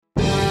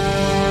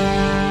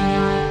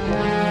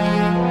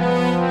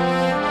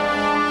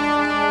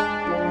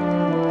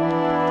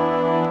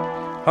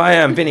Hi,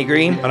 I'm Vinny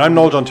Green. And I'm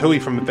Noel John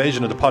Toohey from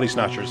Invasion of the Potty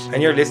Snatchers.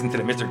 And you're listening to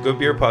the Mr. Good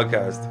Beer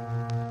Podcast.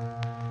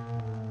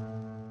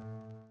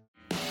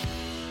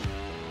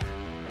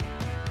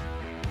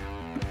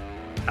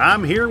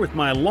 I'm here with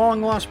my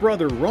long-lost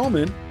brother,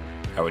 Roman.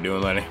 How we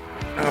doing, Lenny?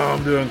 Oh,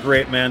 I'm doing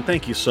great, man.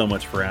 Thank you so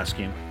much for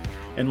asking.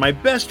 And my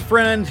best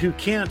friend who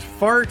can't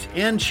fart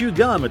and chew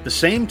gum at the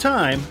same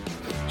time,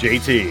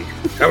 JT.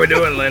 How we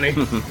doing, Lenny?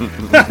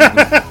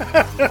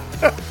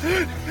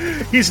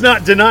 He's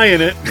not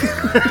denying it.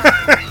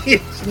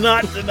 He's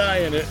not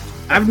denying it.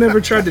 I've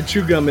never tried to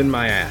chew gum in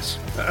my ass.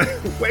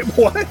 Wait,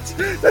 what?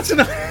 That's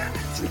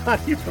not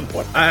even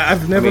what.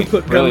 I've never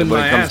put gum in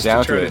my ass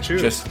to try to chew.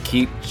 Just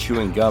keep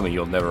chewing gum and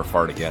you'll never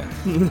fart again.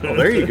 Oh,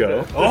 there you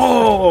go.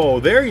 Oh,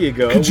 there you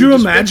go. Could you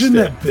imagine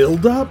that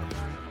buildup?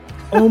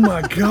 Oh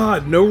my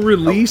God, no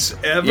release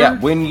ever? Yeah,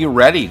 when you're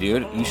ready,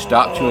 dude. You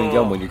stop chewing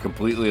gum when you're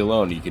completely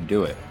alone. You can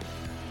do it.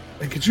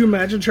 Could you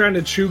imagine trying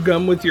to chew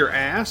gum with your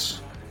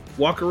ass?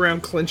 Walk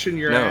around clenching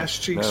your ass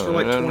cheeks for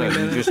like 20 minutes?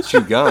 You just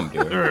chew gum,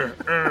 dude.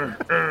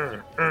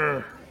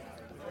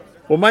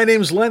 Well, my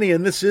name's Lenny,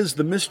 and this is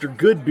the Mr.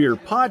 Good Beer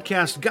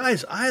Podcast.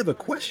 Guys, I have a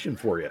question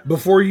for you.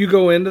 Before you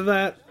go into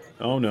that,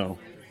 Oh, no.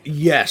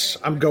 yes,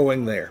 I'm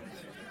going there.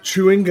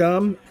 Chewing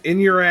gum in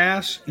your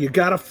ass, you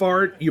gotta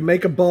fart, you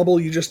make a bubble,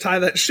 you just tie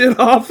that shit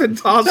off and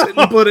toss it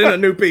and put in a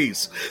new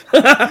piece.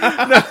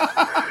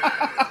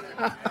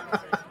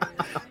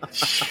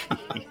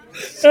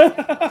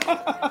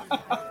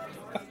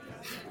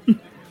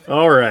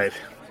 All right.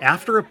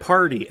 After a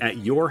party at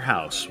your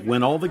house,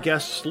 when all the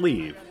guests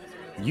leave,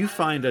 you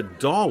find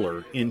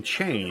 $1 in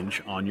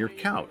change on your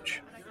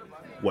couch.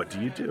 What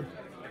do you do?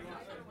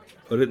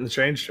 Put it in the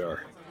change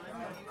jar.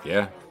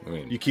 Yeah, I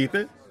mean, You keep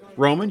it?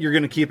 Roman, you're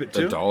going to keep it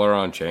too? $1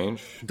 on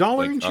change.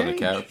 Dollar like, in on the change.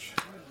 couch.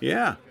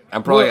 Yeah.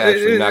 I'm probably Well,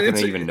 actually not going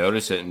it's- to even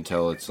notice it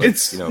until it's like,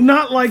 It's you know,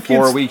 not like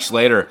 4 it's... weeks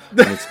later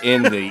and it's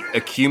in the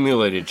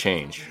accumulated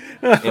change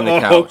in the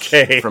couch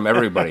Okay. from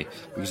everybody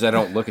because I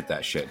don't look at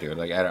that shit, dude.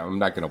 Like I'm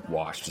not going to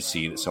watch to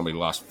see that somebody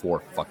lost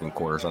 4 fucking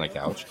quarters on a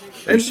couch. Are you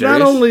And serious?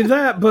 not only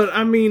that, but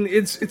I mean,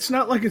 it's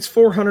not like it's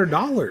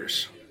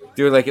 $400.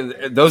 Dude, like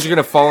those are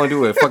gonna fall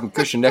into a fucking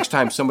cushion next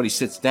time somebody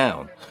sits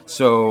down.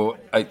 So,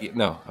 I'm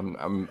not.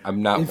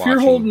 If watching. you're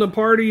holding a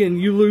party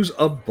and you lose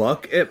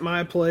 $1 at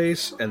my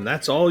place and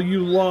that's all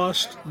you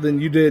lost,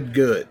 then you did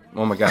good.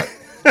 Oh my god,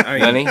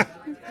 I mean, Lenny,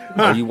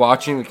 are you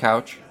watching the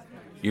couch?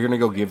 You're gonna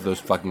go give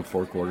those fucking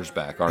 4 quarters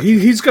back, aren't you?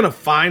 he's gonna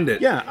find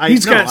it. Yeah,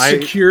 He's got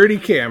security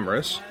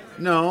cameras.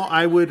 No,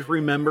 I would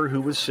remember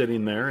who was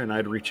sitting there, and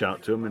I'd reach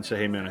out to him and say,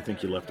 hey, man, I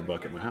think you left a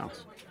bucket at my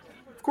house.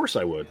 Of course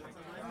I would.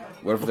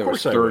 What if there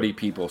was course I would. 30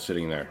 people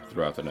sitting there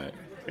throughout the night?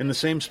 In the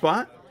same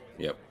spot?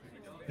 Yep.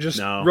 Just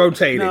No.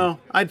 rotating. No,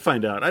 I'd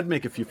find out. I'd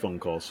make a few phone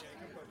calls.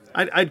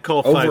 I'd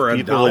call Over 5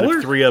 people, and $1?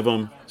 if 3 of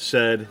them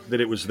said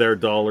that it was their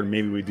dollar,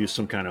 maybe we do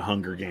some kind of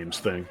Hunger Games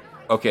thing.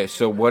 Okay,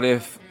 so what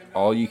if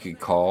all you could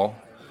call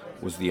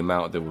was the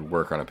amount that would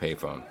work on a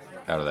payphone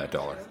out of that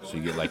 $1? So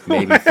you get like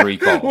maybe 3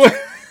 calls.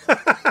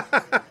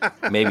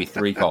 Maybe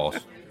 3 calls.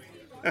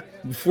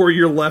 Before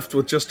you're left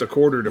with just a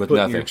quarter to With put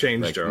nothing, in your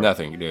change like, jar.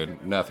 Nothing,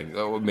 dude, nothing.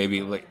 Oh, maybe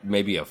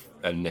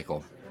a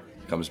nickel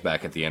comes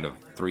back at the end of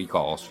 3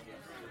 calls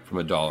from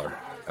 $1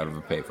 out of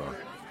a payphone.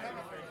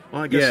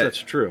 Well, I guess Yeah. that's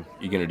true.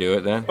 You gonna do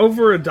it then?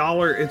 Over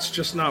 $1, it's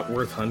just not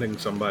worth hunting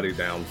somebody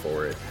down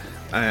for it.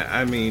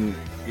 I mean,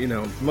 you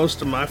know,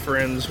 most of my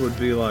friends would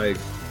be like,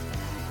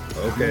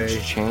 How much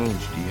okay, change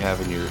do you have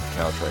in your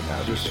couch right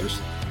now?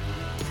 just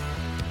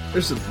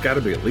there's got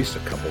to be at least a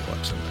couple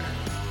bucks in there.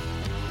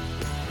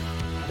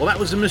 Well, that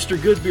was the Mr.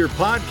 Good Beer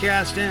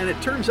Podcast, and it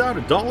turns out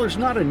 $1's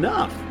not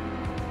enough.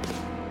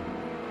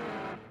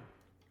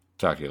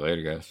 Talk to you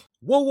later, guys.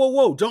 Whoa, whoa,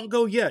 whoa, don't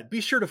go yet.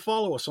 Be sure to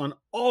follow us on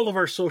all of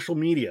our social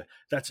media.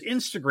 That's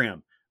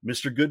Instagram,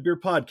 Mr. Good Beer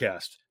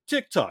Podcast,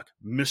 TikTok,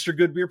 Mr.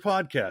 Good Beer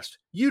Podcast,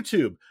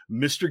 YouTube,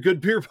 Mr. Good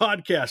Beer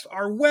Podcast,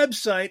 our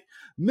website,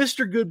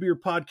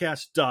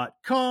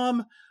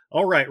 MrGoodBeerPodcast.com.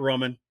 All right,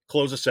 Roman,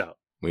 close us out.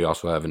 We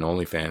also have an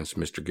OnlyFans,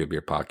 Mr. Good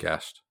Beer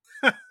Podcast.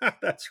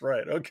 That's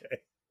right, okay.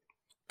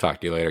 Talk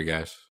to you later, guys.